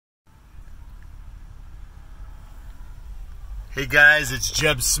Hey guys, it's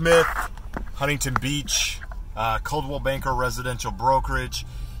Jeb Smith, Huntington Beach, Coldwell Banker Residential Brokerage,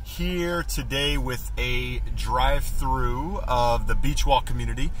 here today with a drive-through of the Beachwalk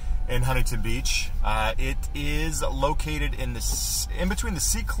community in Huntington Beach. It is located in between the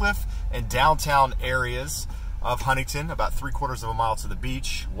Sea Cliff and downtown areas of Huntington, about 3/4 of a mile to the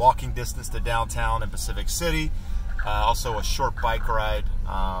beach, walking distance to downtown and Pacific City, also a short bike ride,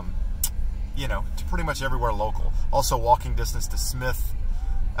 to pretty much everywhere local. Also walking distance to Smith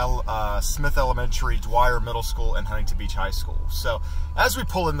Elementary, Dwyer Middle School, and Huntington Beach High School. So as we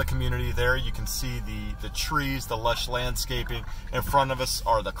pull in the community there, you can see the trees, the lush landscaping. In front of us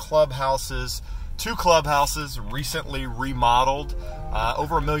are the clubhouses. 2 clubhouses recently remodeled,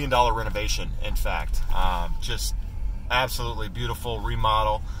 over $1 million renovation, in fact. Just absolutely beautiful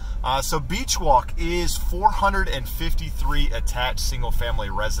remodel. So Beachwalk is 453 attached single-family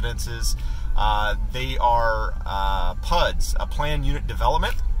residences. They are PUDs, a planned unit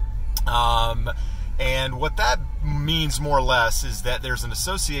development. And what that means more or less is that there's an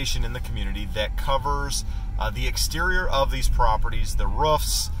association in the community that covers the exterior of these properties, the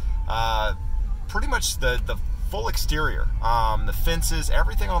roofs, pretty much the full exterior, the fences,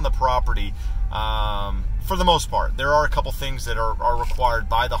 everything on the property, for the most part. There are a couple things that are required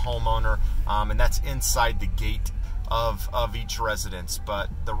by the homeowner, and that's inside the gate of each residence, but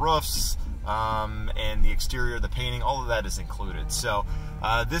the roofs and the exterior, the painting, all of that is included. So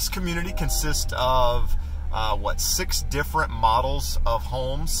this community consists of 6 different models of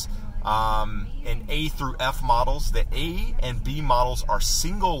homes, and A through F models. The A and B models are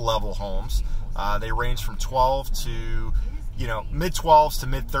single level homes. They range from 12 to mid 12s to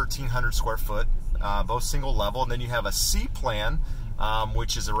mid 1,300 square foot, both single level. And then you have a C plan,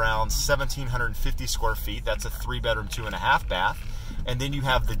 which is around 1,750 square feet. That's a 3-bedroom, 2.5 bath. And then you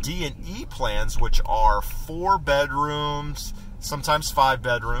have the D and E plans, which are 4 bedrooms, sometimes 5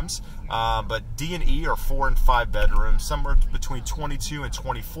 bedrooms, but D and E are 4 and 5 bedrooms, somewhere between 2,200 and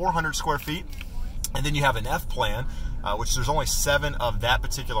 2,400 square feet. And then you have an F plan, which there's only 7 of that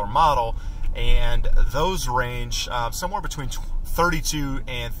particular model, and those range somewhere between 3,200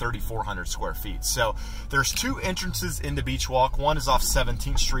 and 3,400 square feet. So there's 2 entrances into Beachwalk. One is off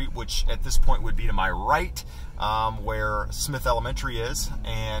 17th Street, which at this point would be to my right, where Smith Elementary is,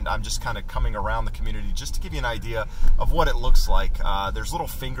 and I'm just kind of coming around the community just to give you an idea of what it looks like. There's little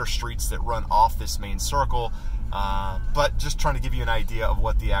finger streets that run off this main circle, but just trying to give you an idea of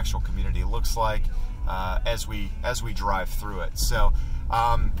what the actual community looks like as we drive through it. So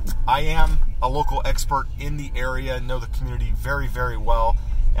I am a local expert in the area, know the community very, very well.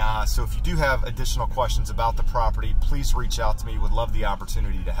 So if you do have additional questions about the property, please reach out to me. Would love the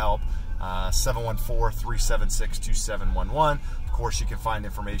opportunity to help. 714-376-2711. Of course, you can find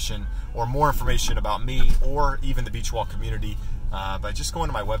information or more information about me or even the Beachwalk community by just going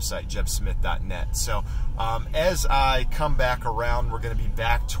to my website, jebsmith.net. So as I come back around, we're going to be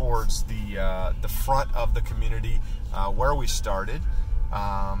back towards the front of the community where we started.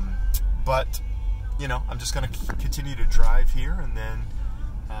 But I'm just going to continue to drive here and then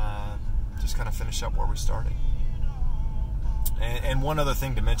just kind of finish up where we started. And one other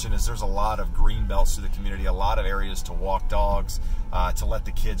thing to mention is there's a lot of green belts to the community, a lot of areas to walk dogs, to let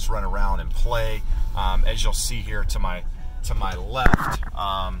the kids run around and play. As you'll see here to my left,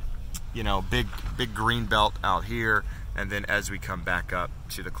 big green belt out here, and then as we come back up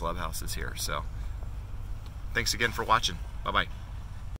to the clubhouses here. So thanks again for watching. Bye-bye.